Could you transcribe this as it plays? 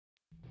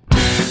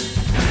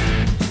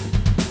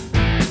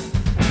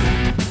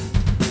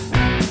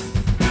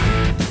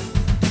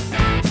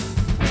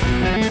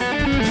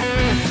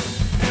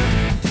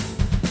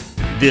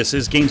This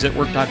is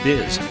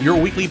GamesAtWork.biz, your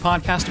weekly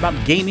podcast about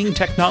gaming,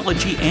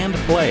 technology, and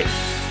play.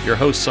 Your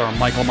hosts are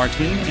Michael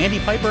Martin, Andy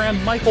Piper,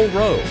 and Michael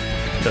Rowe.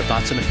 The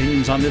thoughts and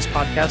opinions on this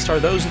podcast are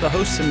those of the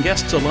hosts and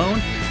guests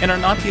alone and are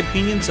not the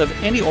opinions of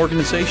any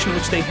organization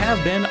which they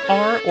have been,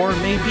 are, or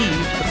may be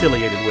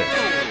affiliated with.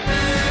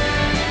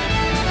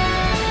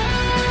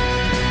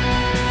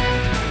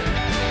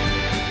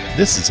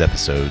 This is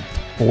episode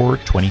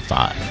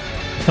 425,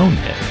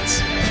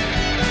 Coneheads.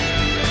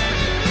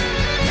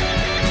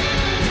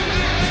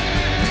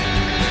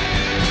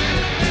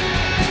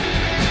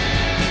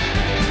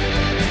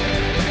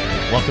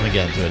 Welcome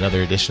again to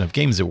another edition of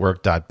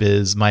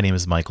GamesAtWork.biz. My name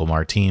is Michael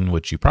Martin,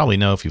 which you probably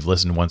know if you've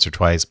listened once or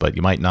twice, but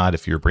you might not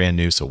if you're brand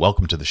new, so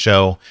welcome to the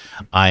show.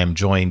 I am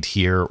joined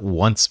here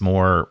once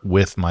more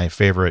with my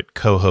favorite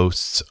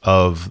co-hosts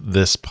of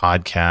this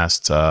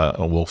podcast.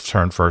 We'll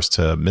turn first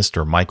to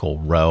Mr. Michael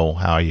Rowe.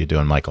 How are you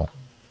doing, Michael?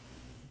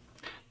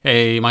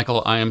 Hey,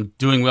 Michael, I am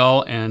doing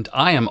well, and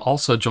I am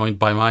also joined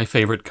by my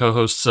favorite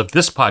co-hosts of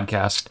this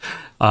podcast,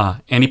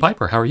 Andy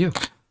Piper. How are you?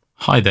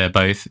 Hi there,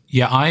 both.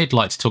 Yeah, I'd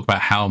like to talk about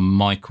how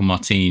Michael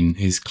Martin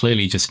is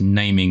clearly just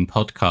naming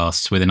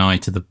podcasts with an eye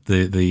to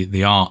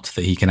the art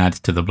that he can add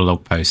to the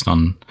blog post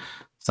on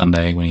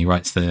Sunday when he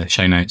writes the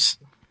show notes.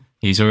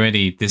 He's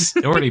already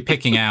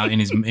picking out in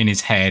his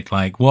head,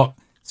 like, what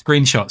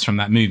screenshots from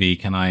that movie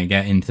can I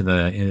get into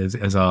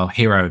as our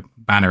hero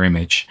banner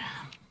image.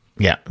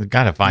 Yeah, we've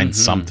got to find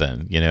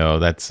something,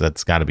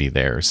 that's got to be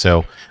there.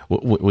 So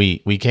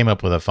we came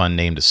up with a fun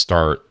name to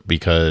start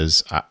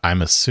because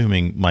I'm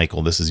assuming,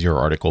 Michael, this is your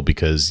article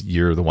because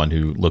you're the one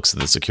who looks at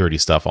the security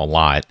stuff a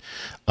lot.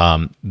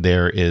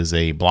 There is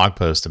a blog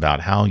post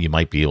about how you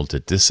might be able to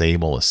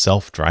disable a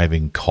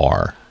self-driving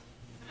car.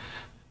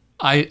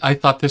 I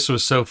thought this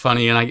was so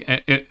funny, and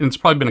it's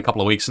probably been a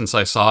couple of weeks since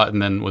I saw it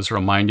and then was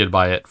reminded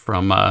by it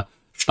from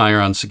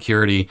Schneier on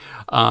security.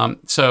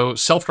 So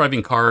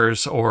self-driving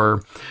cars,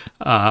 or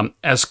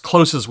as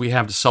close as we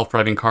have to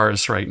self-driving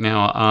cars right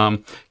now,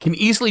 can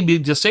easily be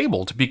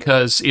disabled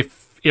because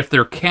if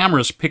their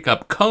cameras pick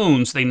up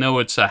cones, they know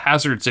it's a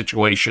hazard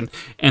situation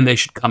and they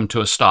should come to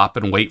a stop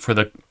and wait for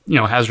the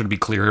hazard to be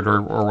cleared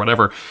or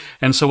whatever.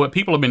 And so what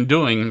people have been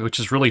doing,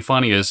 which is really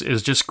funny, is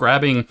just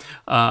grabbing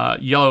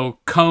yellow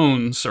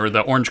cones or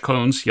the orange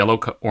cones, yellow,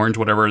 orange,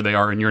 whatever they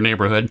are in your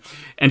neighborhood,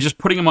 and just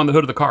putting them on the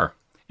hood of the car.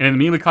 And it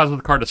immediately causes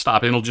the car to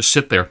stop, and it'll just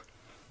sit there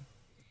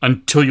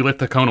until you lift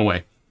the cone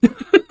away.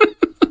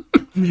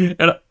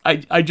 And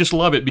I just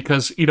love it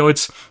because,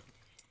 it's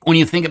when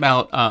you think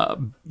about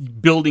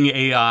building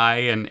AI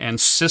and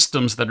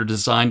systems that are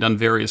designed on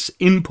various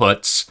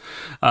inputs,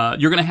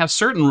 you're going to have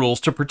certain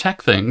rules to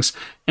protect things,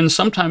 and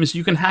sometimes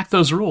you can hack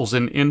those rules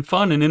in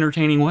fun and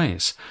entertaining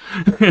ways.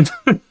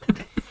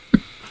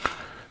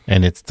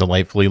 And it's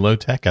delightfully low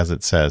tech, as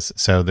it says.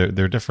 So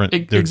they're different.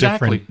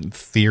 Exactly. Different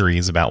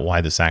theories about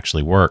why this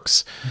actually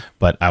works.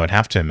 But I would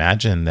have to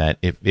imagine that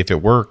if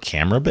it were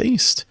camera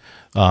based,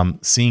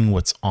 seeing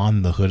what's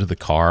on the hood of the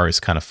car is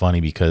kind of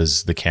funny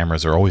because the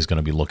cameras are always going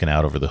to be looking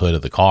out over the hood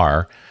of the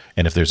car.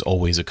 And if there's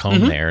always a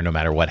cone there, no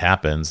matter what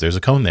happens, there's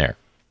a cone there.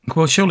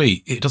 Well,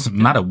 surely it doesn't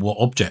matter what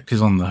object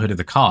is on the hood of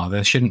the car.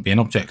 There shouldn't be an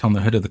object on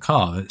the hood of the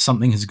car.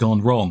 Something has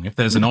gone wrong if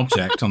there's an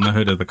object on the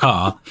hood of the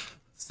car.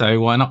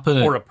 So why not put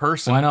or a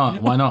person?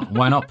 Why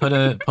not put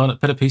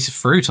a piece of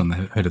fruit on the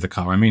hood of the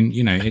car? I mean,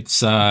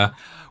 it's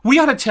we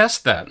ought to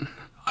test that.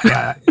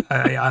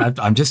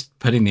 I'm just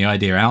putting the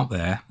idea out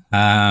there.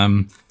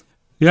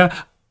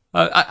 Yeah.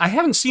 I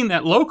haven't seen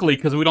that locally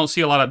because we don't see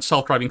a lot of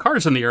self-driving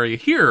cars in the area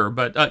here,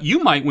 but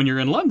you might, when you're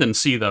in London,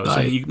 see those.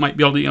 And you might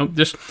be able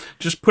to,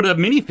 just put a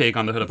mini pig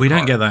on the hood of the car. We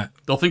don't get that.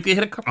 They'll think they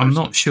hit a car. I'm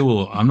not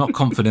sure. I'm not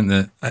confident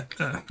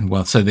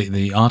that... so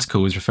the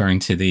article was referring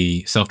to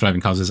the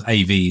self-driving cars as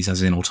AVs,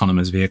 as in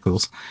autonomous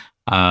vehicles.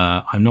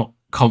 I'm not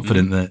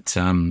confident that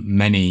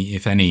many,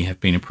 if any, have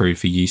been approved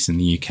for use in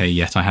the UK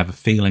yet. I have a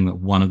feeling that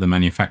one of the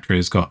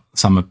manufacturers got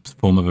some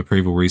form of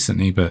approval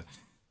recently, but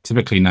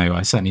typically, no,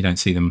 I certainly don't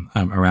see them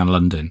around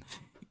London.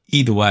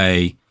 Either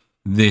way,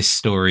 this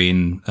story,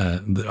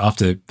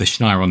 after the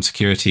Schneier on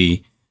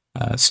security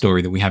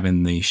story that we have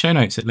in the show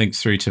notes, it links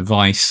through to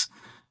Vice,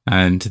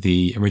 and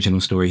the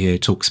original story here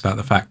talks about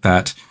the fact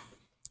that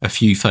a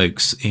few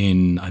folks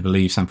in, I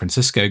believe, San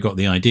Francisco got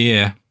the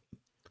idea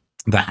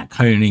that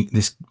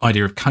this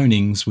idea of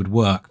conings would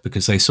work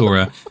because they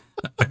saw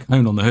a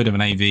cone on the hood of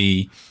an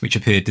AV which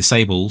appeared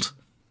disabled.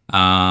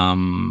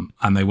 And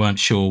they weren't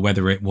sure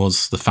whether it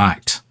was the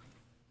fact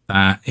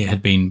that it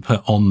had been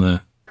put on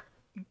the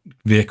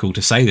vehicle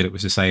to say that it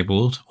was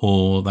disabled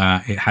or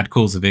that it had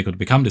caused the vehicle to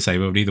become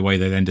disabled. Either way,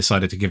 they then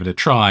decided to give it a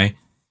try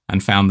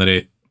and found that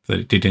it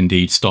did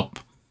indeed stop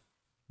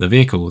the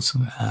vehicles.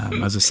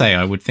 As I say,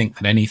 I would think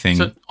that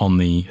anything on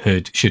the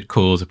hood should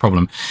cause a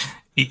problem.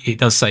 It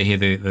does say here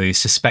they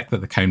suspect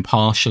that the cone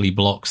partially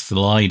blocks the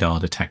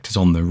LiDAR detectors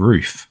on the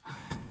roof.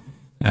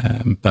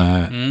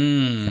 But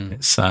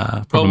it's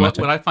problematic.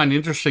 Well, what I find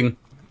interesting,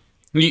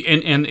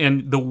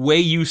 and the way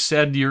you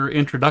said your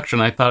introduction,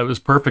 I thought it was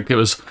perfect. It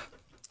was,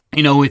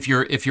 if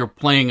you're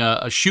playing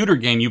a shooter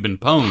game, you've been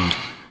pwned.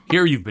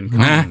 Here you've been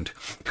conned.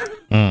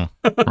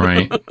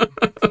 Right.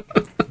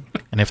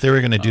 And if they were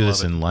going to do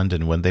this in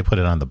London, wouldn't they put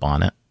it on the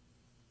bonnet?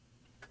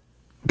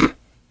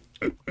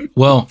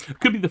 Well,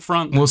 Could be the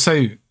front. well,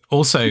 so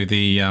also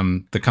the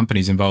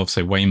companies involved,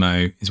 so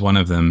Waymo is one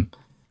of them,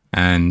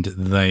 and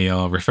they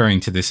are referring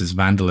to this as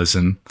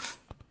vandalism.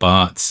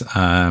 But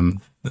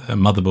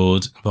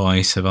Motherboard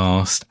Vice have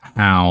asked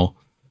how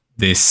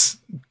this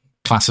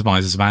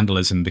classifies as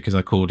vandalism, because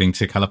according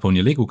to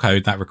California legal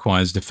code, that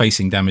requires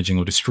defacing, damaging,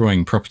 or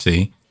destroying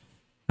property.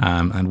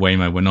 And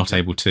Waymo were not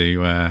able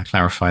to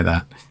clarify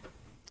that.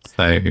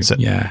 So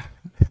yeah.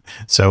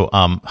 So,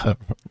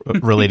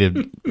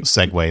 related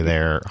segue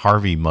there,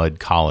 Harvey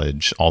Mudd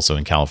College, also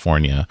in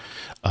California,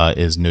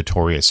 is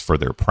notorious for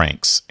their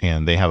pranks.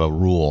 And they have a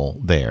rule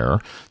there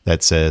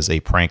that says a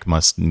prank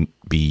must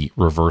be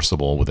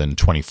reversible within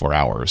 24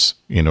 hours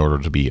in order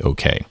to be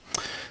okay.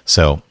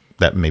 So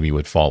that maybe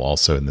would fall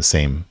also in the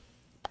same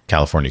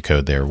California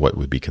code there, what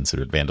would be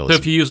considered vandalism. So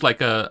if you use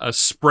like a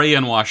spray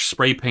and wash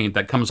spray paint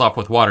that comes off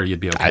with water, you'd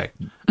be okay.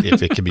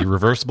 If it can be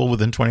reversible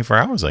within 24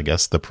 hours, I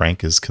guess the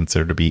prank is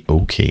considered to be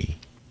okay.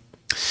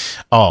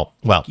 Oh,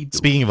 well,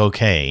 speaking of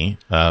okay,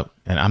 and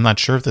I'm not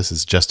sure if this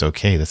is just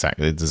okay. This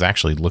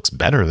actually looks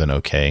better than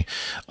okay.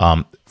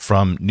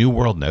 From New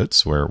World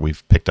Notes, where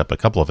we've picked up a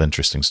couple of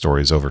interesting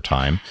stories over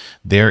time,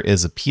 there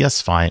is a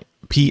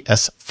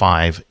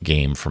PS5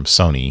 game from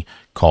Sony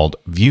called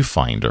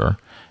Viewfinder.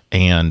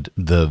 And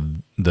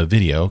the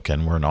video,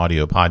 again, we're an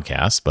audio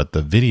podcast, but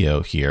the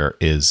video here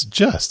is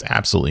just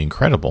absolutely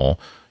incredible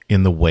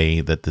in the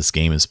way that this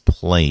game is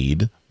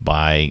played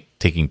by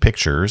taking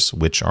pictures,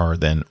 which are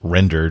then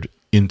rendered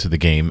into the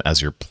game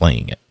as you're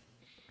playing it.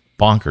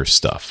 Bonkers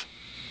stuff.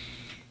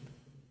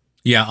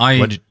 Yeah,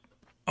 I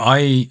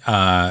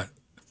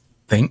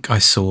think I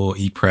saw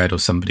ePred or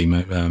somebody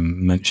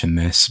mention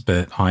this,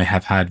 but I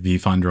have had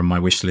Viewfinder on my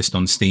wish list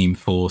on Steam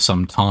for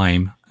some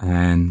time,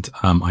 and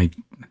I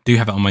do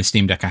have it on my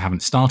Steam Deck. I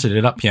haven't started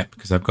it up yet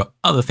because I've got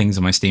other things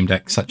on my Steam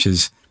Deck, such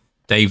as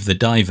Dave the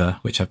Diver,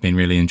 which I've been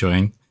really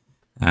enjoying.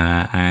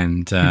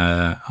 And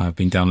I've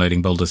been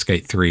downloading Baldur's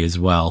Gate 3 as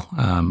well,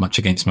 much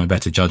against my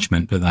better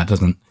judgment, but that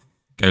doesn't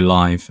go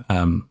live.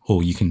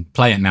 Or you can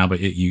play it now, but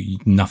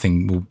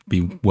nothing will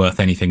be worth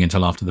anything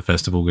until after the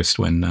 1st of August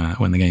when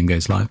the game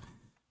goes live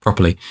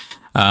properly.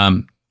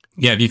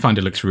 Yeah,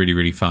 Viewfinder looks really,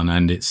 really fun,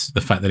 and it's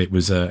the fact that it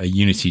was a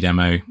Unity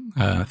demo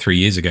 3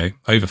 years ago,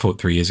 over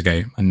 3 years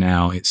ago, and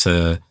now it's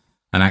an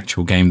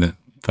actual game that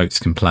folks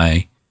can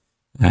play.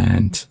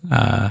 And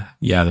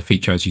yeah, the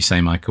feature, as you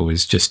say, Michael,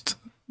 is just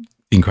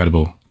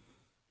incredible.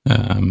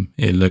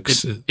 It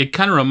looks. It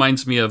kind of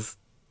reminds me of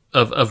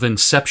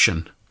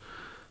Inception.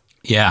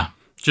 Yeah,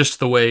 just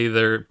the way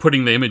they're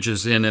putting the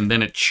images in, and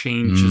then it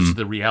changes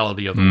the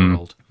reality of the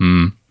world.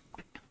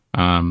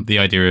 The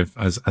idea of,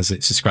 as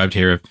it's described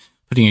here, of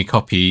putting a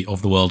copy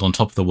of the world on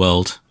top of the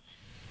world.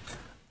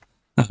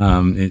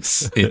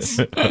 It's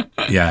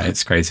yeah,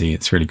 it's crazy.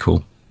 It's really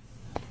cool.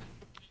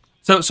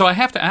 So I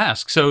have to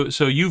ask. So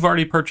you've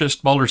already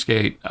purchased Baldur's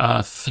Gate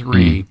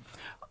 3.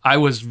 I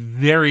was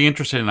very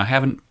interested, and I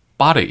haven't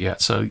bought it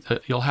yet. So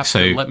you'll have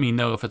to let me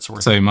know if it's worth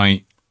it. So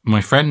my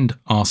friend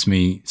asked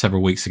me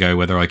several weeks ago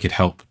whether I could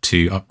help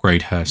to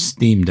upgrade her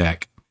Steam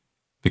Deck,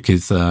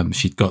 because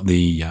she'd got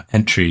the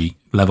entry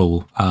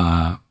level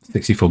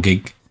 64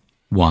 gig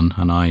one,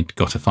 and I'd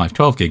got a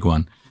 512 gig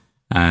one.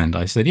 And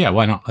I said, yeah,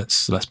 why not?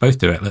 Let's both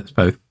do it. Let's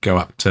both go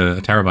up to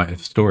a terabyte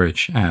of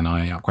storage. And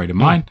I upgraded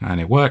mine,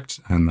 and it worked.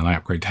 And then I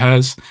upgraded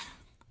hers.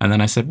 And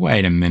then I said,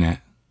 wait a minute.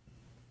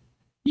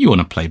 You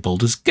want to play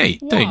Baldur's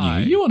Gate, don't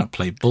you? You want to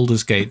play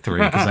Baldur's Gate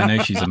 3, because I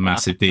know she's a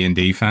massive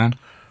D&D fan.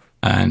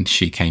 And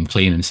she came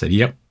clean and said,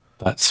 yep,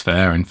 that's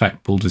fair. In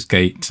fact, Baldur's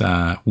Gate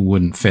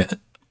wouldn't fit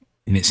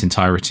in its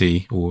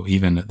entirety, or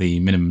even at the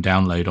minimum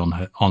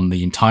download on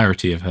the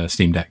entirety of her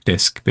Steam Deck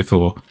disc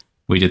before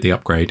we did the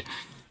upgrade.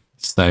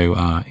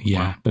 So,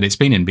 yeah, wow. But it's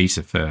been in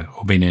beta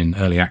or been in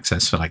early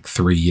access for like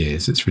 3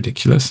 years. It's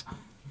ridiculous.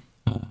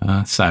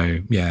 So,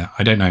 yeah,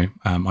 I don't know.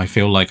 I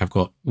feel like I've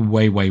got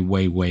way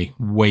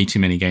too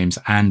many games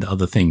and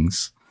other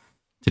things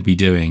to be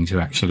doing to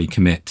actually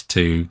commit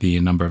to the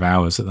number of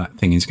hours that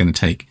thing is going to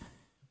take.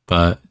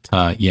 But,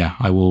 yeah,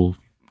 I will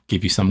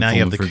give you some. Now you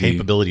have the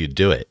capability to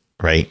do it,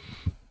 right?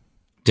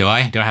 Do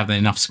I? Do I have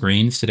enough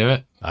screens to do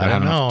it? I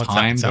don't know.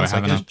 Time? Do I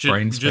have enough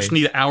brain space? Just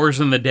need hours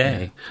in the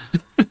day.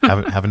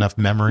 have enough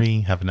memory.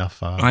 Have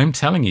enough. I'm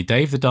telling you,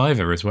 Dave the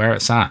Diver is where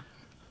it's at.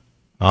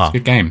 It's a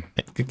good game.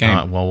 Good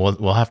game. Well,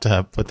 we'll have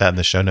to put that in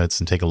the show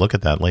notes and take a look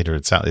at that later.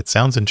 It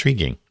sounds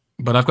intriguing.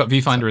 But I've got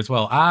Viewfinder as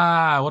well.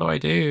 What do I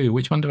do?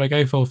 Which one do I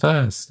go for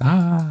first?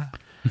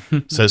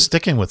 So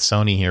sticking with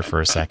Sony here for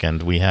a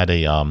second, we had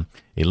a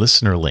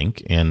listener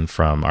link in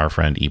from our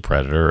friend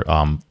ePredator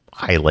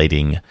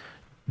highlighting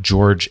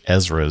George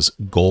Ezra's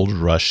Gold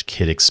Rush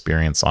Kid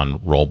experience on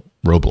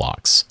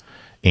Roblox.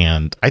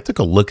 And I took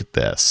a look at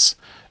this,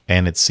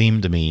 and it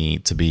seemed to me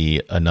to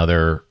be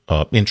another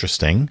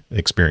interesting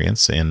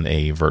experience in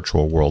a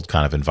virtual world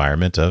kind of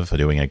environment of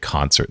doing a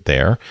concert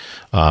there.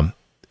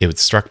 it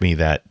struck me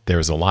that there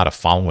was a lot of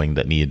following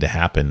that needed to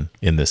happen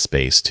in this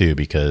space too,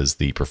 because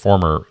the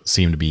performer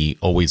seemed to be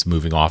always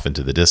moving off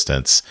into the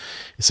distance.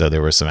 So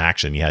there was some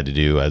action you had to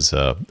do as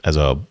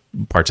a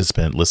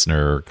participant,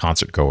 listener,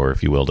 concert goer,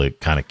 if you will, to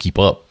kind of keep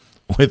up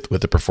with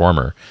the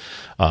performer.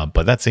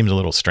 But that seemed a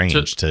little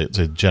strange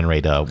to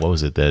generate what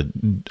was it, the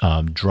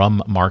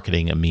Drum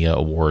Marketing EMEA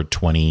Award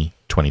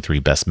 2023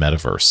 Best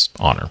Metaverse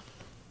honor.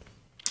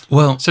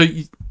 Well, so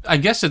I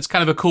guess it's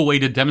kind of a cool way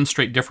to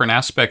demonstrate different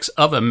aspects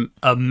of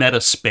a meta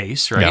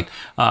space, right?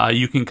 Yeah.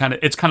 You can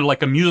it's kind of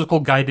like a musical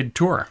guided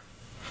tour.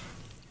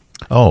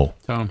 Oh.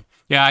 So,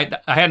 yeah,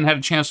 I hadn't had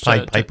a chance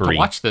to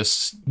watch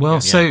this.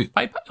 Well, so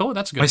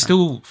that's a good. I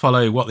still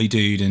follow Watley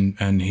Dude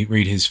and he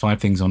read his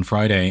 5 things on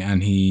Friday,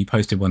 and he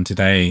posted one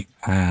today,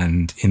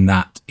 and in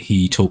that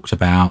he talked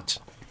about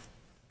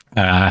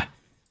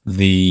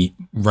the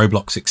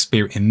Roblox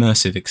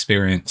immersive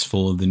experience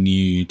for the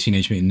new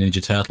Teenage Mutant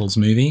Ninja Turtles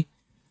movie,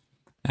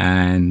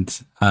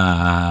 and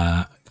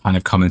kind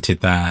of commented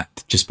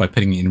that just by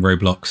putting it in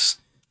Roblox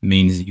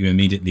means that you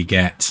immediately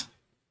get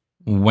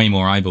way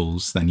more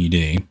eyeballs than you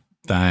do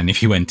than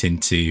if you went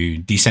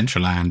into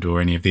Decentraland or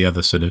any of the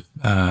other sort of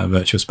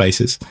virtual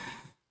spaces.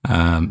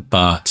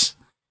 But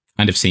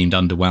kind of seemed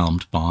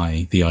underwhelmed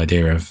by the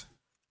idea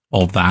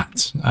of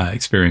that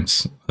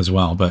experience as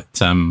well. But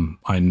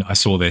I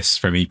saw this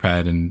from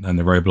ePad and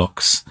the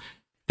Roblox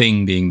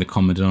thing being the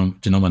common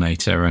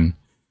denominator. And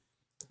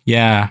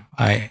yeah,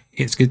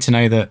 it's good to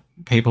know that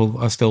people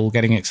are still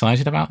getting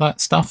excited about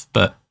that stuff,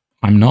 but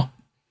I'm not.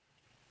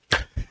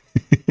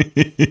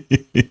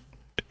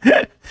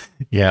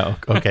 Yeah.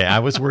 Okay. I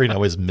was worried I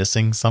was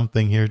missing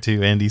something here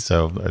too, Andy.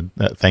 So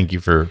thank you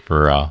for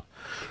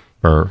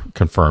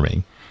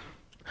confirming.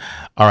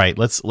 All right.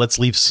 Let's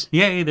leave.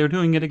 Yay! They're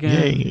doing it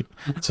again. Yay!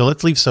 So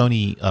let's leave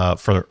Sony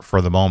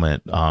for the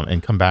moment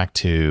and come back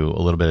to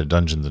a little bit of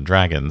Dungeons and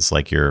Dragons,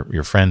 like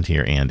your friend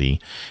here,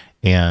 Andy.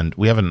 And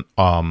we have a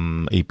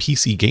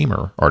PC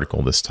Gamer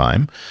article this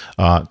time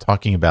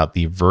talking about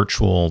the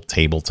virtual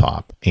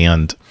tabletop.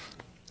 And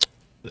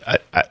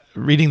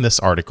reading this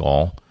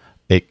article,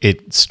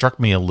 it struck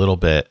me a little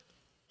bit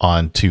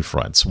on 2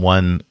 fronts.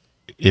 One,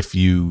 if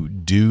you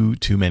do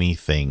too many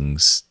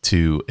things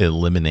to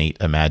eliminate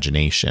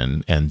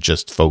imagination and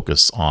just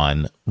focus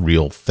on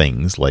real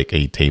things like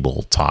a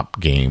tabletop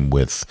game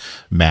with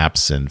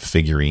maps and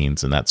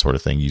figurines and that sort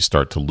of thing, you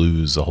start to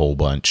lose a whole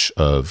bunch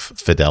of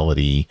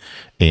fidelity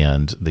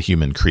and the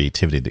human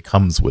creativity that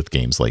comes with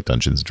games like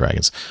Dungeons and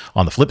Dragons.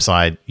 On the flip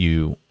side,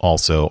 you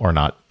also are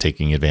not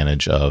taking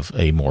advantage of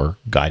a more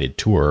guided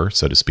tour,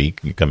 so to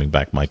speak. Coming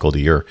back, Michael, to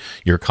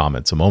your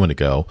comments a moment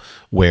ago,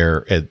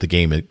 where the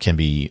game it can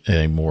be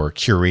a more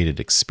curated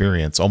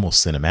experience,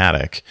 almost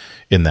cinematic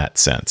in that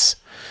sense.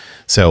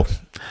 So,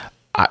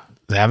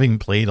 having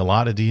played a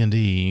lot of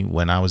D&D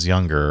when I was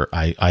younger,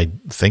 I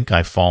think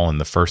I fall in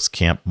the first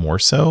camp more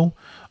so,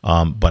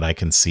 but I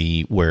can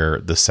see where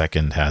the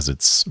second has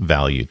its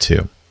value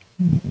too.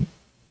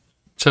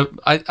 So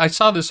I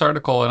saw this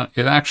article, and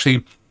it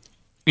actually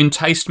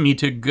enticed me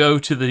to go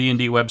to the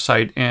D&D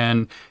website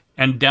and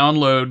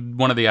download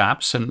one of the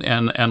apps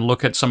and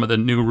look at some of the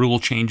new rule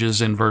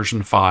changes in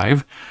version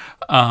 5.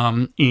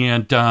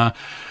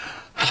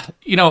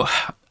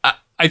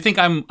 I think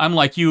I'm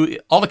like you.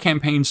 All the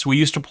campaigns we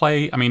used to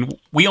play, I mean,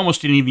 we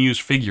almost didn't even use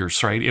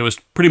figures, right? It was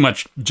pretty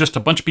much just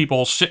a bunch of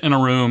people sitting in a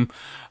room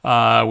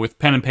with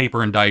pen and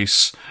paper and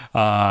dice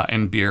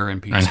and beer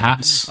and pizza. And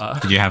hats.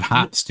 Did you have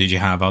hats? Did you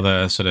have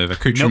other sort of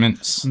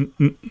accoutrements?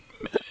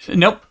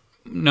 Nope.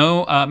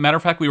 No. Matter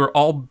of fact, we were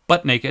all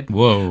butt naked.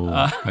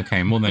 Whoa.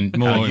 Okay. More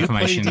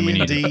information than we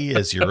need. D&D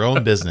is your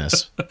own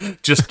business.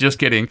 just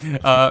kidding.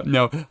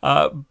 No.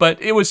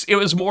 But it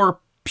was more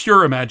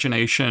pure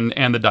imagination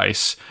and the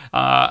dice.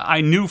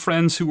 I knew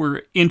friends who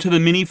were into the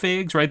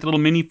minifigs, right? The little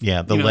mini,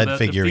 the lead figurines.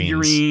 The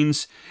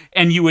figurines,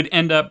 and you would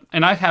end up.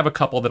 And I have a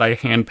couple that I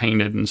hand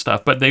painted and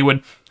stuff, but they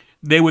would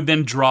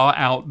then draw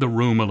out the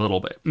room a little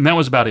bit, and that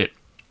was about it.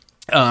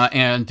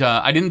 And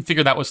I didn't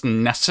figure that was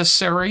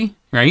necessary,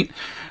 right?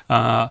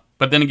 But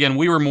then again,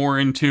 we were more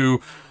into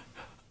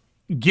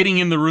getting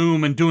in the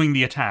room and doing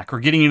the attack, or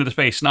getting into the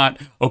space, not,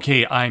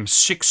 okay, I'm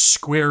 6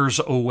 squares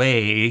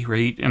away,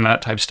 right, and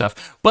that type of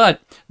stuff. But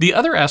the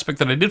other aspect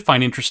that I did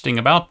find interesting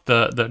about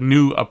the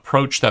new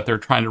approach that they're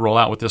trying to roll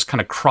out with this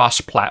kind of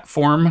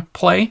cross-platform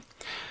play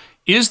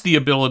is the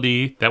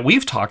ability that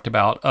we've talked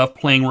about of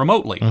playing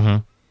remotely,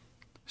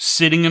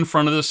 sitting in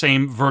front of the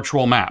same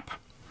virtual map.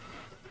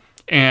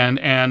 And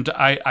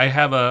I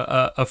have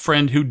a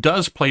friend who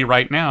does play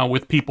right now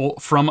with people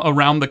from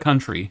around the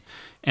country,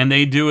 and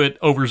they do it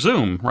over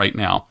Zoom right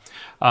now.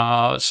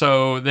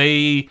 So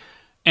they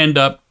end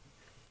up,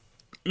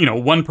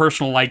 one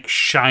person will like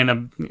shine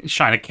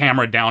a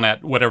camera down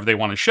at whatever they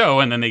want to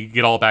show, and then they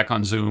get all back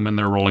on Zoom and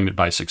they're rolling the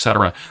dice,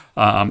 etc.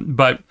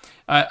 But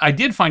I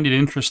did find it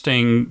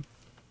interesting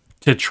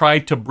to try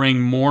to bring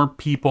more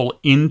people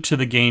into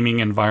the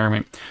gaming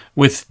environment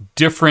with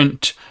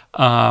different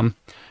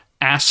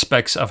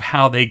aspects of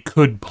how they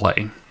could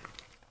play.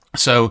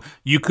 So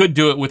you could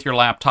do it with your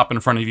laptop in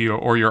front of you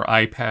or your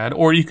iPad,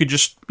 or you could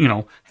just,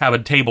 have a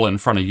table in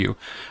front of you.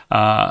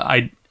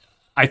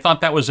 I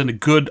thought that was a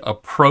good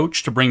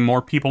approach to bring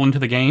more people into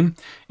the game.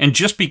 And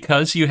just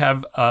because you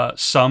have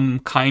some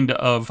kind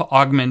of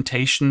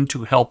augmentation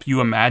to help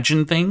you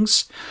imagine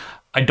things,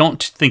 I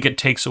don't think it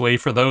takes away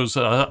for those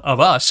of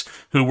us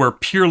who were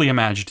purely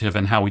imaginative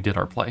in how we did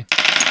our play.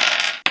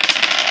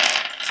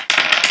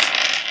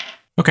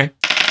 Okay.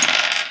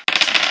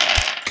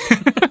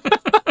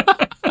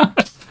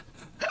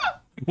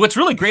 What's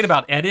really great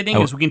about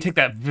editing is we can take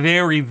that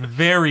very,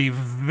 very,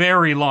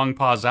 very long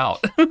pause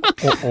out.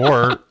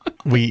 or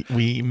we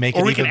make it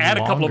or we even can add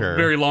longer. a couple of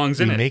very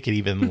longs in we it. make it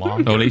even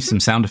longer. Or leave some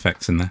sound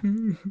effects in there.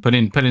 Put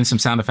in some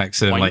sound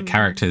effects of like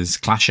characters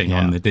clashing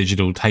on the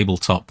digital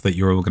tabletop that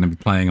you're all going to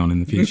be playing on in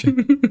the future.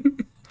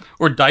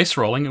 Or dice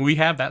rolling, and we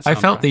have that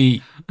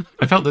soundtrack.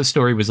 I felt the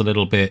story was a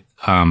little bit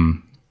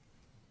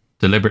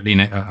overtly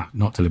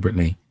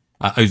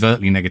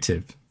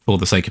negative for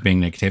the sake of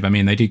being negative. I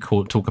mean, they do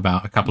talk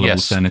about a couple of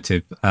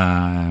alternative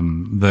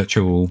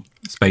virtual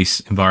space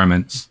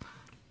environments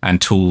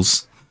and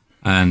tools,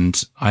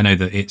 and I know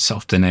that it's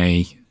often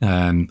a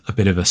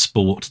bit of a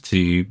sport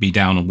to be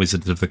down on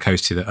Wizards of the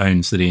Coast, who that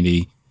owns the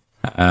D&D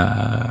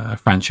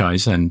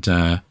franchise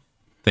and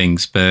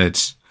things,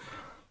 but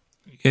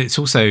it's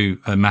also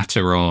a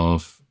matter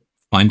of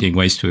finding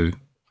ways to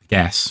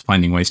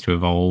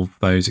evolve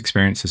those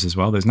experiences as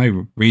well. There's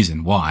no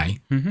reason why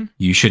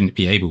you shouldn't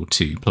be able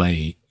to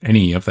play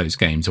any of those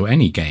games, or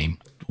any game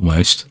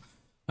almost,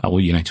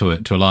 or to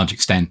a large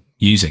extent,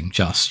 using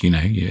just your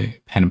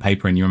pen and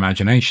paper and your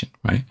imagination,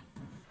 right?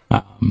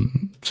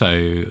 So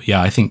yeah,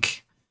 I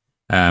think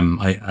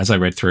as I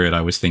read through it,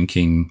 I was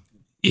thinking,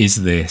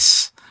 is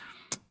this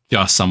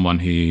just someone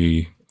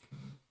who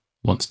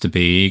wants to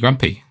be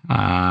grumpy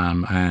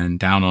and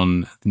down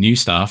on new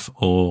stuff,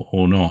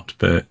 or not?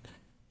 But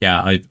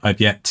yeah, I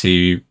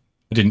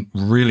didn't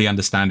really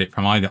understand it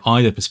from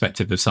either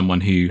perspective of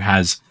someone who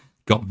has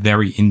got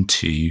very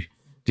into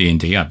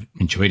D&D. I've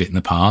enjoyed it in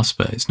the past,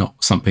 but it's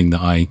not something that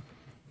I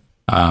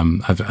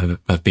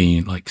have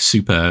been like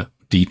super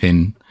deep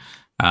in,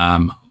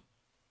 and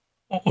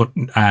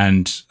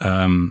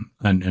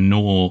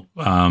nor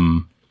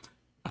am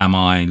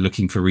I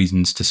looking for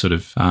reasons to sort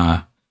of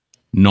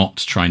not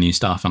try new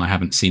stuff. And I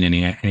haven't seen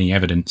any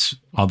evidence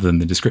other than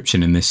the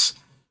description in this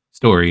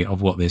story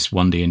of what this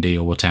 1D&D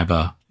or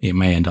whatever it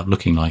may end up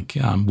looking like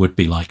would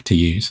be like to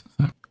use.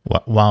 So.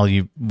 While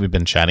we've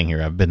been chatting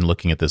here, I've been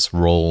looking at this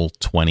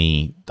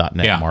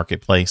Roll20.net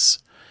marketplace,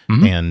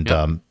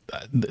 and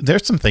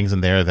there's some things in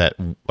there that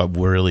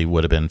really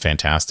would have been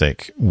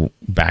fantastic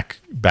back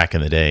in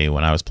the day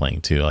when I was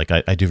playing too. Like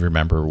I do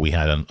remember we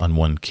had on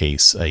one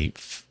case a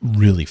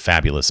really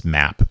fabulous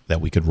map that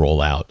we could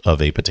roll out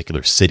of a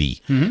particular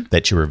city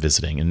that you were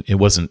visiting, and it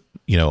wasn't,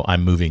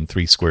 I'm moving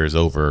 3 squares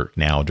over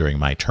now during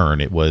my turn.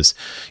 It was,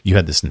 you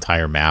had this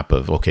entire map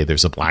of, okay,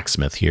 there's a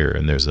blacksmith here,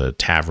 and there's a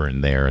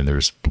tavern there, and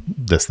there's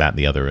this, that, and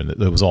the other, and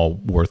it was all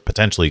worth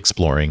potentially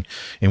exploring.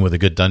 And with a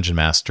good dungeon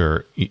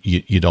master,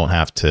 you don't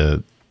have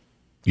to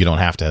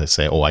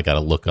say, oh, I got to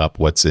look up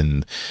what's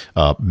in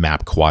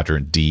map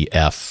quadrant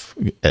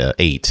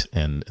DF8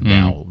 and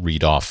now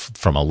read off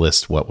from a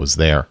list what was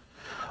there.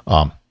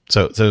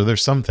 So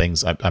there's some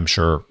things I'm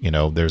sure,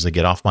 there's a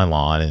get off my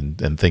lawn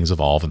and things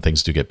evolve and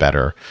things do get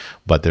better,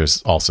 but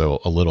there's also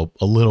a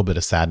little bit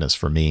of sadness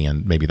for me.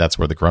 And maybe that's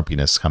where the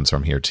grumpiness comes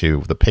from here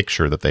too. The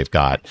picture that they've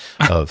got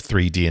of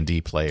 3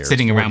 D&D players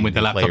sitting around with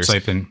their laptops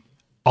open,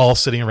 all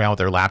sitting around with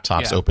their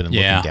laptops open and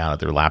looking down at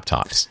their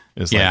laptops.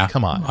 It's like,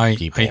 come on,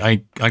 people.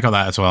 I got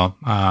that as well.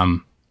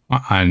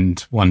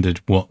 And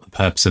wondered what the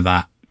purpose of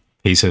that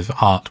piece of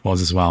art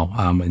was as well.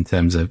 In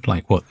terms of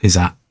like, what is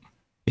that?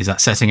 Is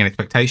that setting an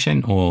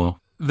expectation, or?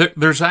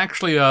 There's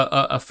actually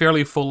a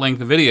fairly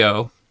full-length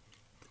video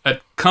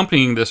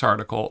accompanying this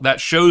article that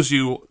shows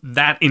you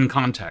that in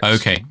context.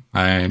 Okay,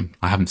 I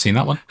haven't seen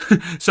that one.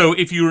 So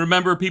if you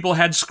remember, people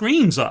had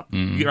screens up,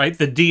 right?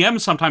 The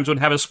DM sometimes would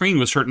have a screen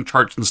with certain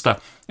charts and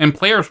stuff, and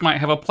players might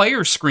have a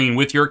player screen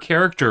with your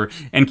character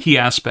and key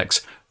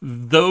aspects.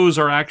 Those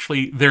are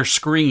actually their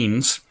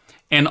screens,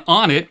 and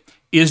on it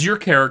is your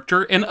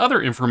character and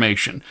other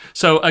information.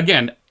 So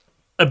again,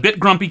 a bit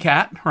grumpy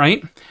cat,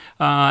 right?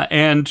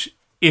 And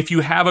if you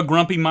have a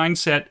grumpy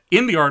mindset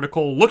in the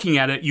article, looking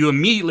at it, you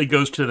immediately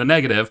goes to the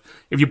negative.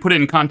 If you put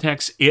it in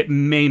context, it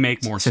may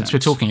make more sense. Since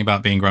we're talking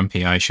about being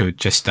grumpy, I should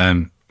just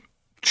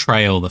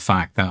trail the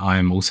fact that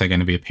I'm also going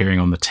to be appearing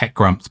on the Tech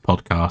Grumps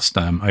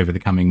podcast over the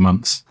coming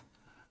months.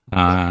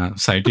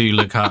 So do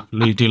look up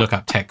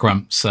Tech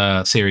Grumps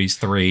Series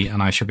 3,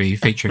 and I shall be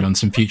featuring on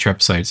some future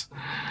episodes.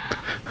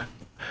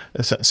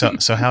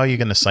 So how are you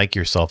going to psych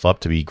yourself up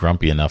to be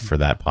grumpy enough for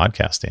that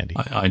podcast, Andy?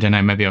 I don't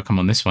know. Maybe I'll come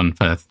on this one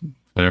for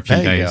a few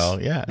days. Go,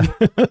 yeah.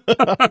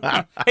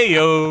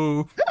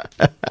 Hey-yo.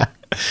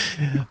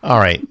 All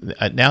right.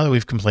 Now that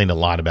we've complained a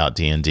lot about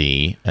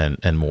D&D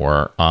and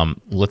more,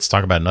 let's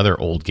talk about another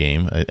old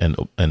game.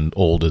 And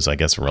old is, I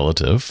guess,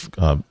 relative.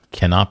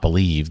 Cannot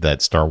believe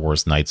that Star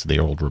Wars Knights of the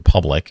Old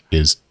Republic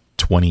is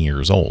 20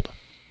 years old.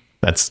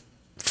 That's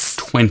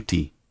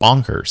 20.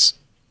 bonkers.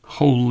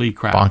 Holy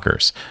crap.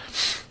 Bonkers.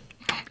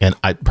 And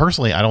I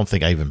personally, I don't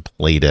think I even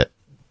played it.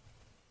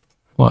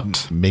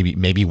 What?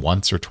 Maybe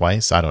once or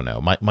twice. I don't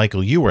know.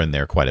 Michael, you were in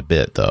there quite a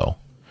bit, though.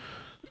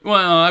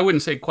 Well, I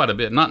wouldn't say quite a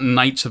bit. Not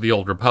Knights of the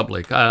Old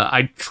Republic.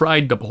 I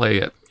tried to play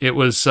it. It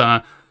was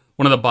one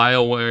of the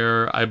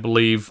BioWare, I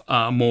believe,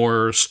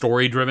 more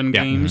story-driven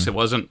games. It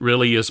wasn't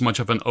really as much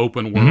of an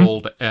open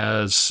world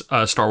as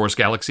Star Wars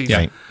Galaxies.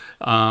 Yeah.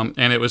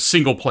 And it was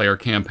single-player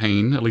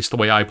campaign, at least the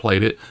way I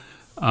played it.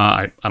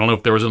 I don't know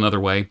if there was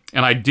another way.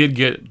 And I did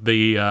get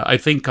the, I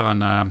think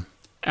on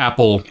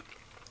Apple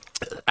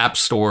App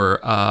Store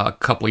a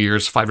couple of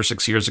years, 5 or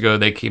 6 years ago,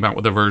 they came out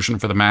with a version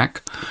for the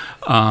Mac.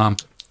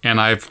 And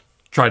I've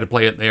tried to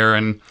play it there,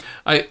 and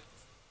I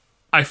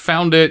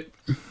found it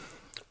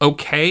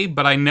okay,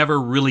 but I never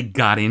really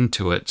got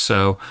into it.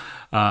 So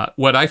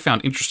what I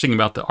found interesting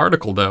about the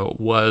article, though,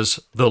 was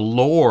the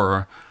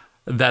lore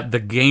that the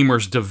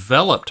gamers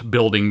developed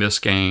building this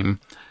game,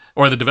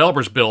 or the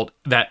developers built,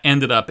 that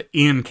ended up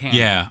in canon.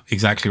 Yeah,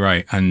 exactly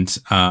right. And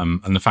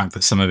the fact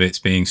that some of it's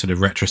being sort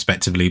of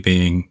retrospectively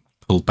being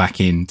pulled back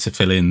in to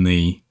fill in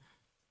the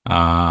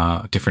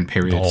different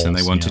periods, Dolls, and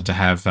they wanted to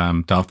have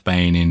Darth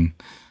Bane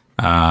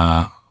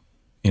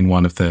in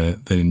one of the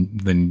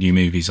new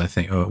movies, I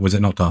think. Or was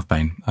it not Darth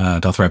Bane?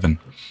 Darth Revan.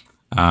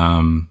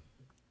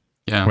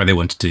 Where they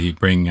wanted to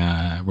bring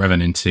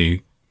Revan into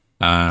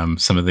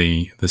some of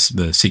the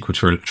sequel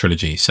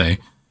trilogy. So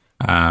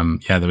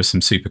there was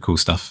some super cool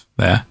stuff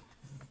there.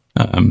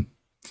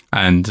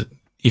 And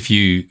if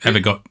you ever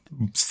got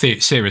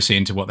seriously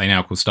into what they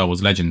now call Star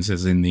Wars Legends,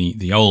 as in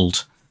the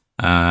old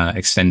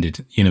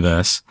extended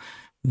universe,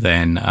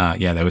 then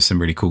there was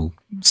some really cool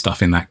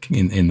stuff in that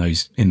in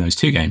those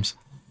two games.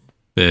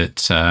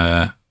 But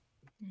I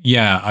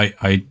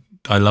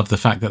love the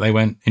fact that they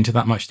went into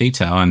that much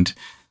detail, and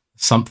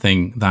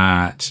something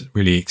that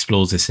really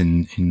explores this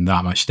in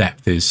that much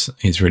depth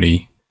is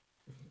really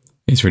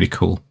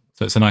cool.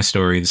 So it's a nice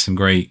story. There's some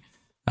great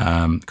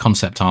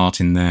concept art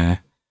in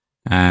there,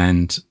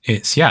 and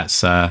it's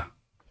a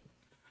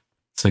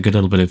good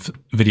little bit of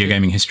video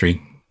gaming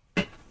history.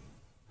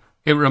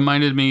 It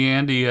reminded me,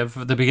 Andy,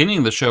 of the beginning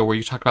of the show where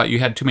you talked about you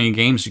had too many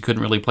games, you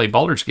couldn't really play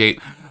Baldur's Gate.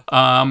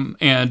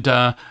 And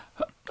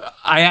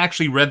I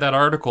actually read that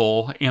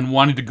article and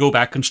wanted to go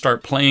back and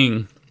start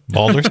playing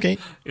Baldur's Gate?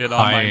 it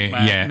on my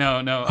Mac. Yeah.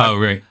 No.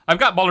 Right. I've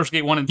got Baldur's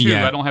Gate 1 and 2.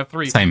 Yeah. I don't have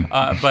 3. Same.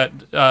 But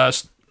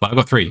I've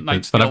got 3.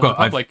 Knights But of I've the got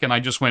Old Republic, and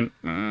I just went.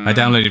 I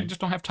downloaded. I just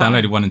don't have time.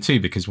 Downloaded 1 and 2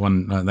 because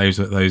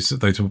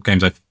those were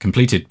games I've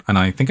completed, and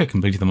I think I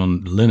completed them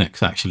on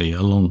Linux actually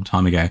a long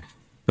time ago.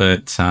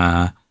 But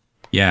I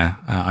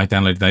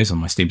downloaded those on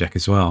my Steam Deck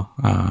as well,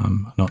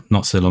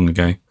 not so long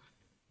ago.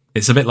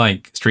 It's a bit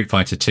like Street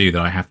Fighter 2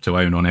 that I have to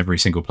own on every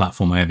single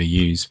platform I ever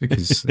use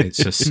because it's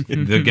just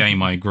the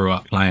game I grew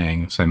up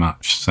playing so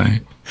much. So,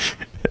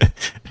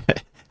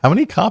 how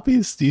many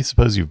copies do you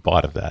suppose you've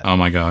bought of that? oh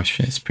my gosh,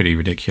 it's pretty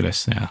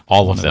ridiculous. Yeah,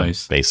 All of them,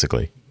 those.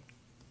 basically.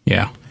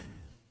 Yeah.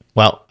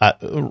 Well,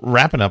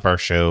 wrapping up our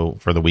show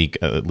for the week,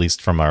 at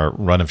least from our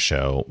run of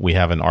show, we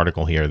have an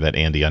article here that,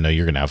 Andy, I know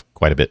you're going to have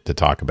quite a bit to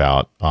talk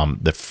about.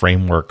 The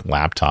Framework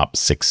Laptop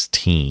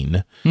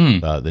 16,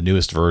 the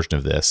newest version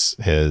of this,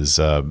 has,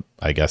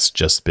 I guess,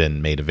 just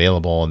been made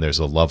available. And there's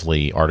a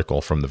lovely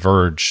article from The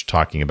Verge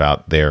talking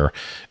about their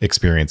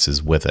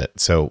experiences with it.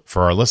 So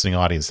for our listening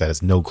audience that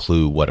has no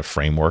clue what a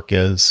framework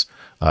is,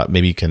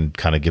 maybe you can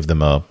kind of give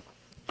them a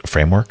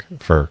framework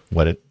for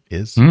what it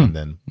is, and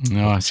then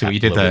I see what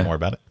you did a little there. bit more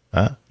about it.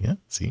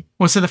 See.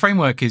 Well, so the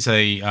Framework is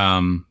a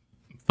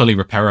fully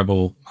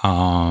repairable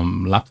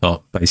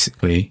laptop,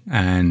 basically,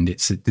 and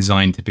it's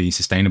designed to be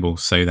sustainable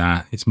so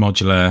that it's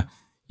modular.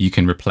 You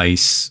can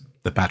replace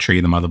the battery,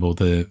 the motherboard,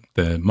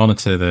 the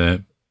monitor,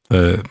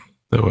 the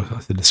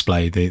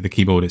display, the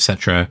keyboard,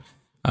 etc.,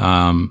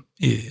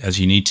 as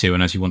you need to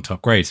and as you want to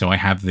upgrade. So I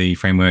have the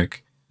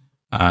Framework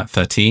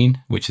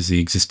 13, which is the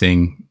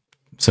existing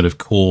sort of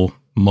core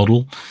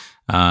model.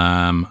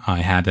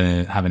 I have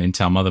an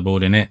Intel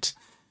motherboard in it.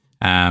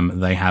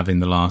 They have in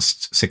the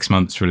last 6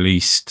 months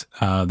released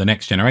the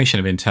next generation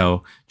of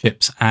Intel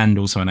chips and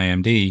also an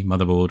AMD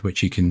motherboard,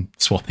 which you can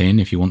swap in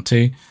if you want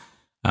to.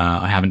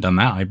 I haven't done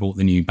that. I bought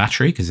the new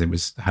battery because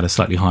it had a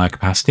slightly higher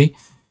capacity.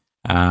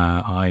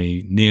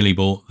 I nearly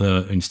bought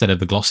instead of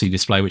the glossy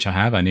display, which I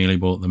have, I nearly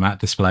bought the matte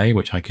display,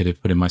 which I could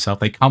have put in myself.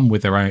 They come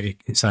with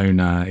its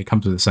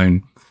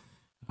own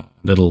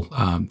little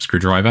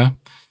screwdriver,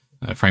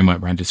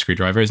 Framework branded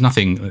screwdriver. There's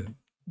nothing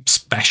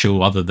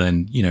special other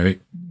than,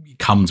 it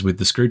comes with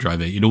the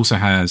screwdriver. It also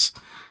has,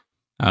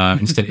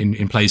 instead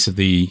in place of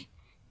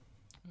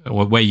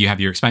where you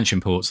have your expansion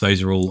ports,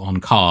 those are all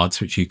on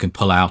cards, which you can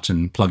pull out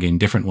and plug in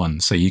different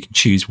ones. So you can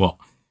choose what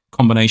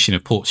combination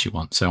of ports you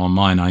want. So on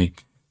mine, I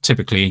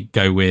typically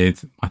go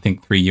with, I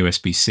think, 3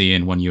 USB-C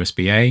and 1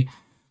 USB-A,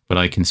 but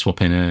I can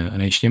swap in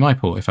an HDMI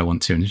port if I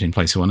want to, and in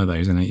place of one of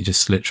those, and it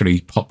just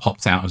literally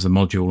pops out as a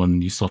module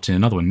and you slot in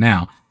another one.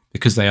 Now,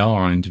 because they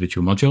are on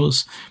individual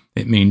modules,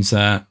 it means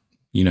that,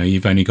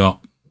 you've only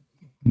got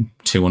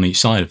two on each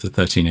side of the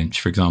 13-inch,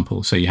 for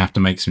example. So you have to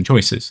make some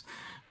choices.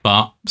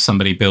 But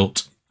somebody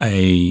built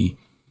a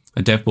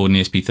dev board, an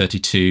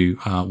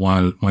ESP32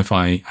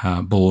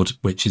 Wi-Fi board,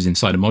 which is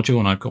inside a module,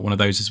 and I've got one of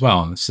those as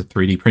well. And it's a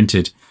 3D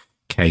printed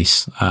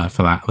case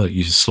for that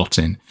you just slot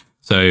in.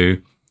 So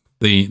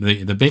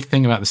the big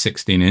thing about the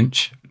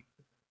 16-inch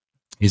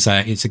is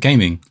that it's a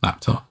gaming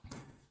laptop.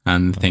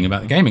 And the thing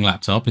about the gaming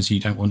laptop is you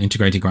don't want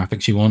integrated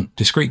graphics, you want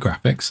discrete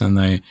graphics,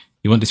 and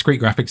you want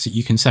discrete graphics that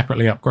you can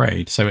separately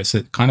upgrade. So it's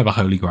a kind of a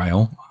holy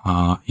grail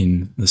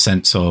in the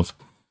sense of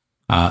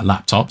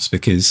laptops,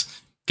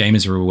 because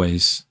gamers are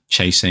always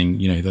chasing,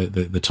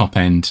 the top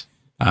end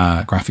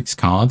graphics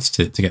cards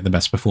to get the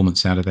best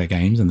performance out of their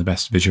games and the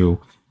best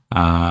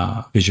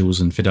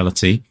visuals and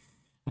fidelity.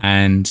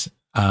 And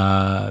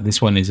this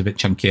one is a bit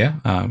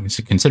chunkier. It's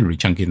considerably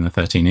chunkier than the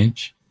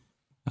 13-inch.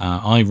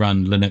 I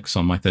run Linux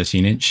on my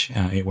 13-inch.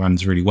 It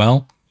runs really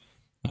well.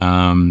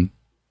 The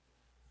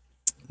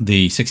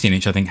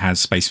 16-inch, I think, has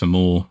space for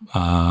more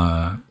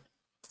side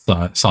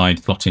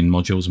slot-in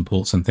modules and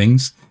ports and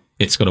things.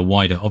 It's got a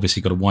wider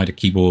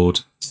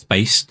keyboard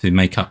space to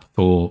make up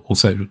for,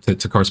 also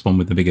to correspond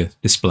with the bigger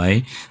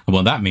display. And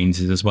what that means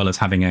is, as well as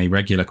having a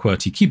regular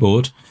QWERTY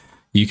keyboard,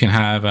 you can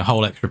have a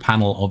whole extra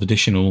panel of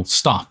additional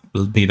stuff,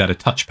 be that a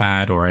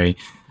touchpad or a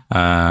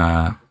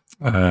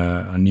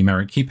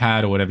numeric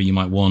keypad or whatever you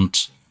might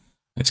want.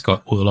 It's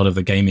got a lot of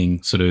the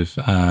gaming sort of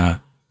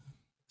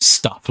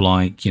stuff,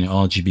 like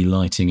RGB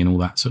lighting and all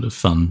that sort of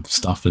fun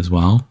stuff as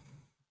well.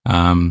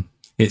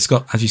 It's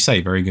got, as you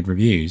say, very good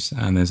reviews,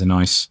 and there's a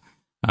nice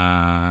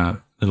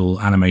little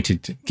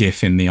animated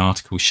GIF in the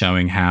article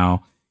showing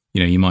how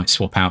you might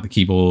swap out the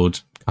keyboard,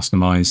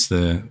 customize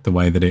the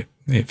way that it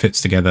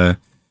fits together,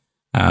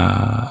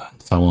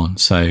 so on.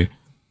 So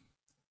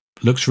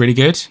looks really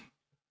good.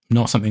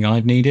 Not something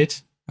I've needed.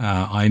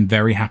 I'm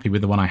very happy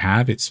with the one I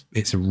have.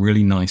 It's a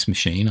really nice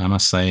machine. I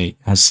must say, it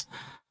has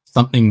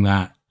something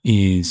that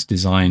is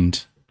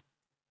designed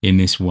in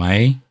this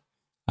way.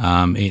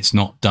 It's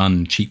not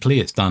done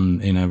cheaply. It's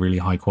done in a really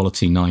high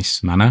quality,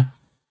 nice manner.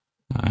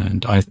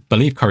 And I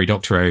believe Cory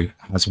Doctorow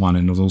has one,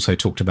 and has also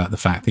talked about the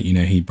fact that,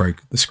 he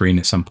broke the screen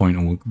at some point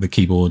on the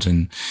keyboard,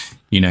 and,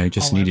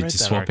 just needed to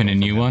swap in a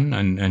new one,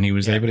 and he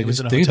was able to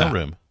just do that.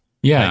 Room.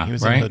 Yeah, he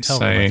was right. in a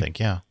hotel room, I think.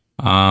 Yeah.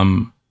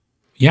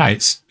 Yeah,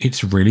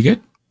 it's really good.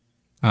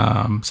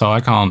 So I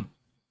can't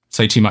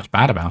say too much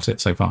bad about it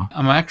so far.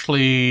 I'm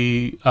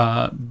actually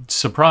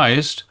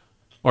surprised,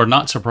 or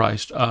not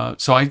surprised.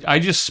 So I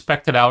just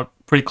spec'd it out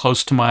pretty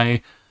close to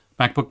my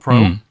MacBook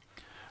Pro,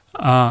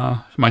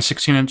 my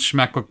 16-inch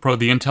MacBook Pro,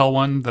 the Intel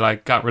one that I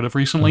got rid of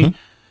recently.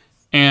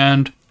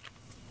 And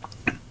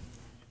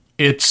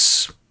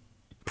it's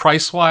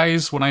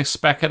price-wise, when I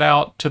spec it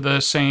out to the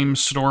same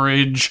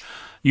storage,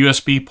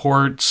 USB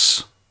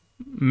ports,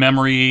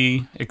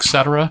 memory,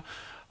 etc.,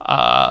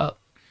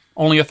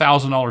 only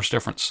 $1,000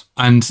 difference.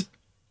 And,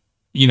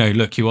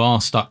 look, you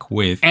are stuck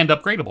with... And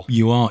upgradable.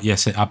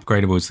 Yes,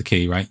 upgradable is the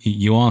key, right?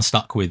 You are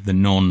stuck with the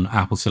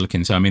non-Apple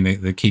Silicon. So, I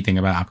mean, the key thing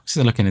about Apple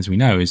Silicon, as we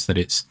know, is that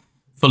it's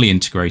fully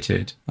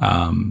integrated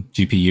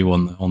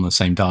GPU on the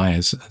same die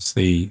as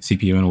the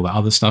CPU and all that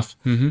other stuff,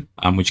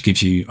 which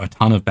gives you a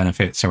ton of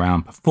benefits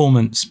around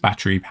performance,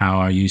 battery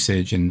power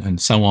usage, and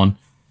so on.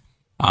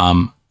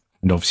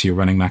 And obviously, you're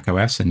running Mac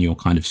OS, and you're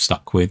kind of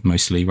stuck with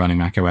mostly running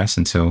Mac OS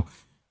until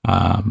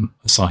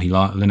Asahi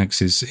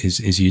Linux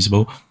is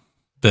usable.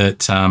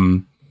 But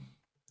I've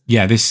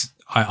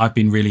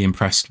been really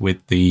impressed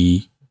with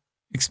the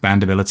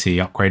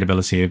expandability,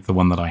 upgradability of the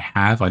one that I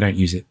have. I don't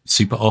use it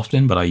super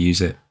often, but I use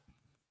it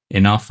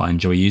enough. I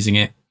enjoy using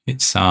it.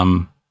 It's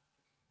and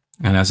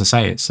as I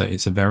say,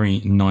 it's a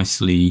very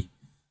nice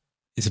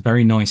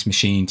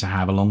machine to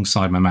have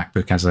alongside my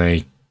MacBook as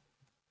a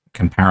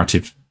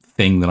comparative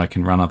thing that I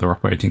can run other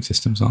operating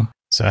systems on.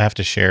 So I have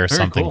to share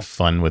something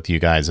fun with you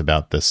guys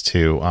about this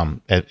too.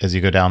 As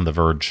you go down the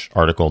Verge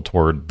article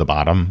toward the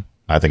bottom,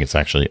 I think it's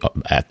actually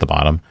at the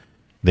bottom,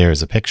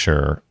 there's a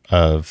picture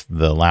of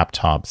the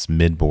laptop's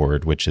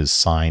midboard, which is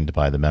signed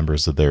by the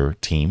members of their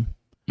team,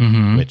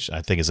 which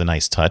I think is a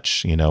nice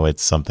touch.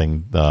 It's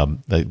something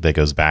that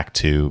goes back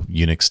to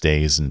Unix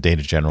days and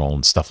Data General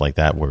and stuff like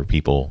that, where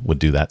people would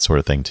do that sort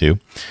of thing too.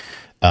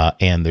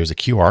 And there's a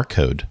QR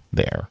code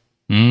there.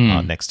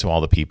 Next to all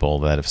the people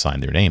that have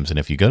signed their names. And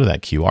if you go to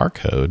that QR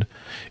code,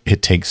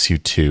 it takes you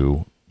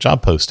to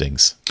job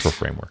postings for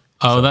Framework.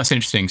 Oh, so that's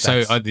interesting.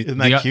 Isn't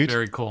that cute?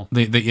 Very cool.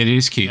 It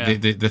is cute.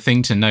 Yeah. The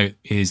thing to note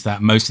is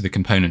that most of the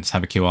components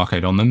have a QR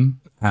code on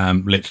them.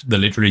 They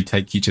literally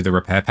take you to the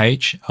repair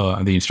page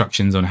or the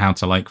instructions on how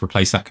to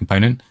replace that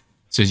component.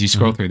 So as you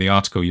scroll through the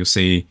article, you'll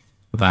see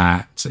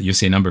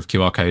a number of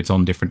QR codes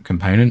on different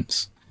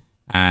components.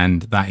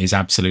 And that is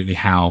absolutely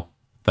how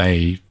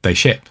they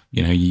ship.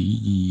 You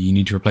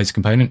need to replace a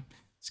component,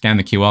 scan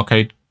the QR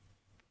code,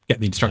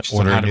 get the instructions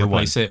on how to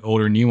replace it,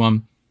 order a new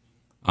one.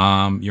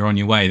 You're on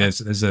your way.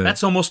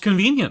 That's almost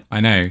convenient. I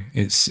know,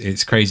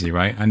 it's crazy,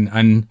 right?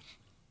 And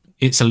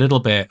it's a little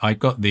bit. I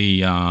got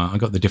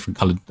the different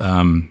colored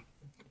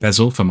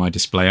bezel for my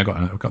display. I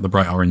got the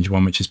bright orange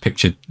one, which is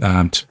pictured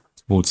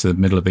towards the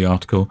middle of the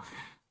article.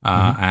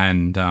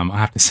 And I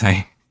have to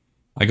say,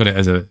 I got it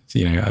as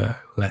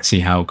let's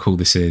see how cool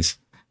this is.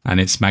 And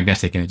it's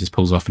magnetic and it just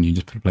pulls off and you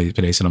just put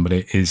it on. But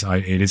it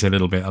is a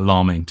little bit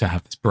alarming to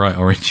have this bright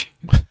orange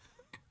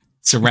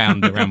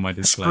surround around my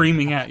display.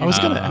 Screaming at you. I was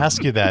going to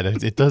ask you that.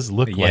 It does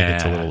look like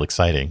it's a little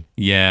exciting.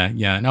 Yeah.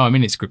 No, I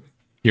mean,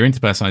 you're into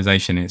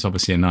personalization. It's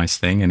obviously a nice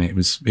thing. And I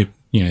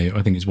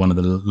think it's one of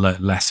the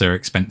lesser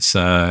expense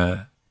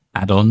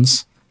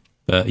add-ons.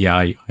 But yeah,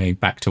 I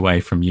backed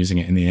away from using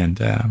it in the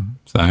end.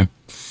 I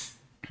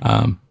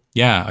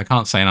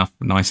can't say enough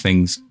nice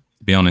things, to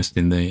be honest,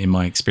 in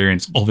my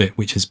experience of it,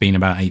 which has been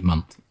about 8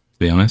 months, to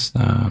be honest.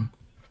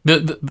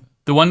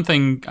 The one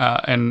thing,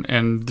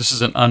 and this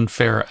is an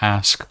unfair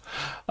ask,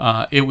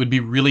 it would be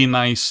really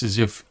nice is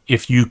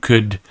if you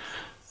could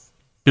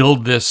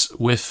build this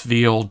with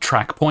the old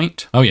track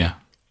point. Oh yeah,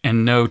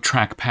 and no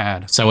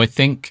trackpad. So I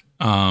think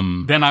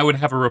then I would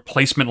have a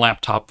replacement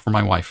laptop for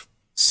my wife.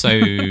 So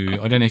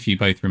I don't know if you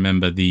both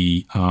remember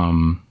the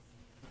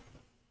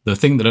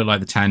thing that looked like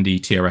the Tandy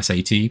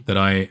TRS-80 that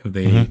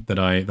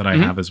I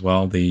have as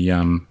well,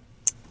 the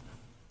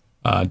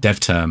dev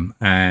term,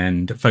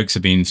 and folks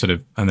have been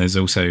and there's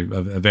also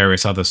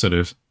various other sort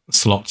of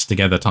slots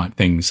together type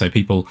things. So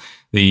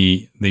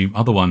the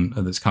other one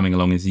that's coming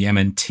along is the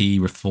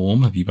MNT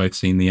Reform. Have you both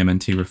seen the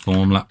MNT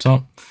Reform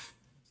laptop?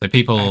 So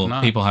people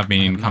have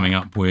been coming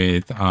up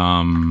with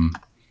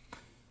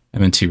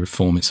MNT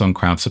Reform. It's on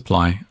Crowd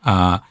Supply.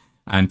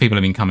 And people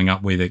have been coming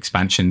up with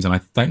expansions, and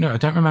I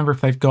don't remember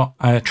if they've got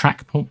a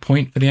track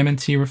point for the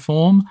MNT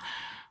Reform,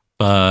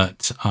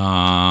 but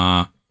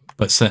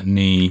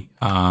certainly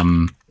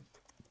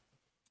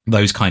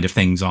those kind of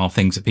things are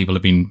things that people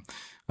have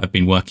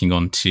been working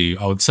on too.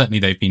 Certainly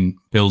they've been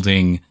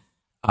building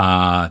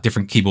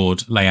different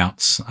keyboard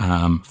layouts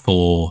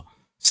for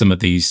some of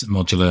these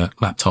modular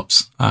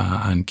laptops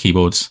and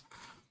keyboards.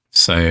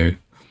 So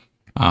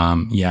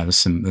there's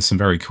some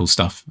very cool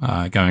stuff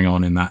going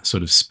on in that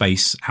sort of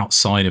space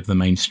outside of the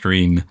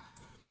mainstream,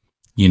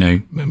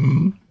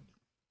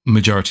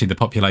 majority of the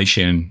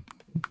population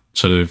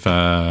sort of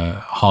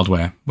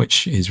hardware,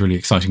 which is really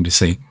exciting to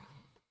see.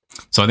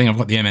 So I think I've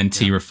got the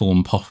MNT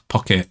Reform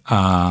Pocket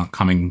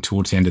coming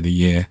towards the end of the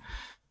year,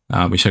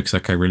 which looks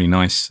like a really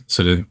nice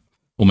sort of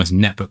almost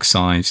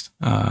netbook-sized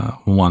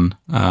one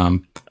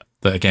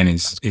that again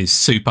is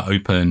super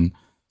open,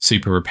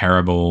 super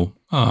repairable.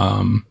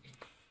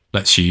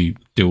 Lets you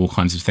do all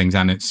kinds of things,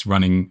 and it's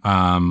running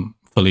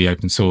fully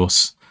open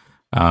source,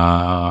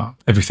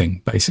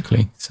 everything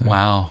basically. So,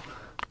 wow.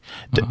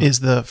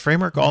 Is the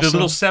framework also the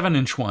little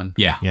 7-inch one?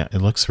 Yeah,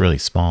 it looks really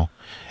small.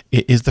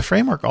 Is the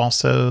framework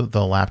also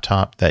the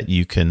laptop that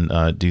you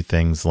can do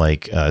things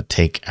like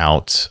take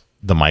out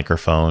the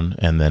microphone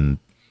and then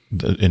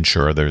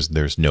ensure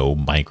there's no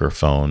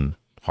microphone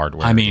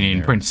hardware? I mean,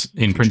 in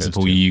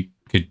principle, you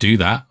could do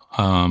that.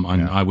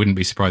 I wouldn't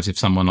be surprised if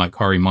someone like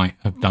Corey might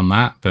have done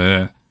that,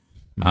 but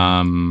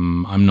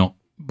I'm not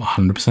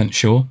 100%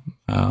 sure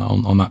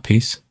on that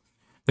piece.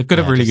 They've got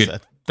a really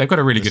good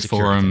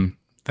forum.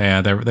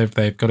 They've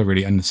got a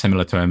really, and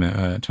similar to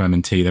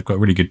MNT, they've got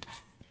really good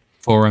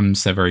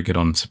forums. They're very good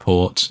on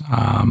support,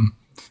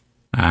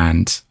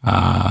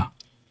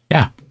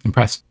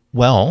 impressed.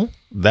 Well,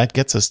 that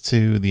gets us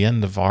to the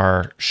end of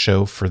our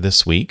show for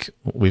this week.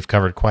 We've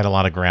covered quite a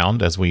lot of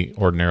ground, as we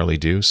ordinarily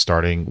do,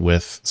 starting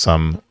with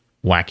some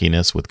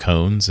wackiness with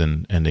cones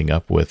and ending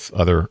up with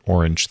other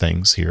orange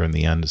things here in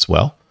the end as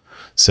well.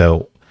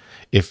 So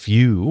if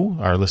you,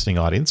 our listening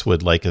audience,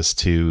 would like us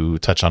to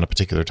touch on a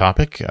particular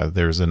topic,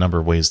 there's a number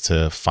of ways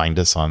to find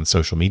us on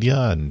social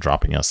media and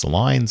dropping us a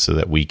line so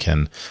that we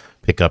can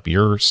pick up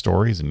your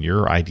stories and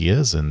your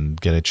ideas and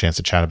get a chance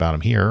to chat about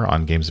them here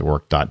on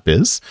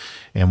gamesatwork.biz.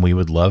 And we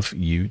would love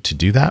you to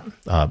do that.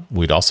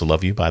 We'd also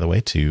love you, by the way,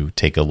 to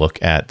take a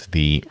look at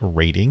the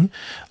rating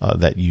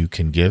that you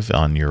can give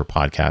on your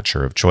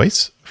podcatcher of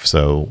choice.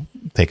 So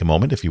take a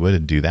moment, if you would,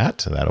 and do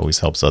that. That always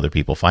helps other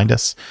people find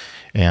us.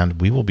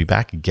 And we will be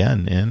back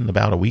again in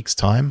about a week's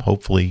time.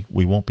 Hopefully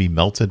we won't be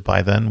melted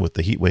by then with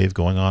the heat wave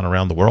going on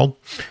around the world.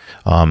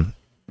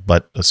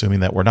 But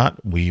assuming that we're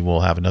not, we will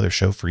have another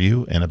show for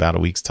you in about a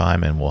week's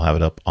time, and we'll have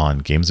it up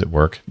on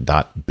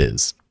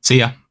gamesatwork.biz. See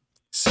ya.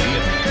 See ya.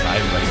 Bye.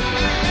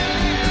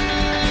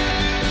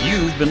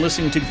 You've been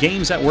listening to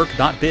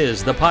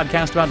gamesatwork.biz, the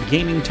podcast about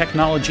gaming,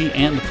 technology,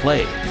 and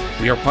play.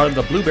 We are part of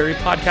the Blueberry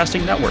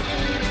Podcasting Network,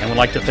 and would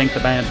like to thank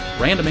the band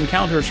Random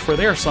Encounters for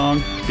their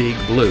song, Big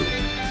Blue.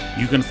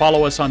 You can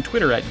follow us on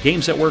Twitter at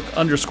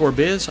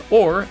gamesatwork_biz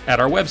or at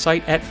our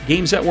website at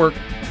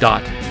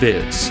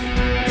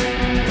gamesatwork.biz.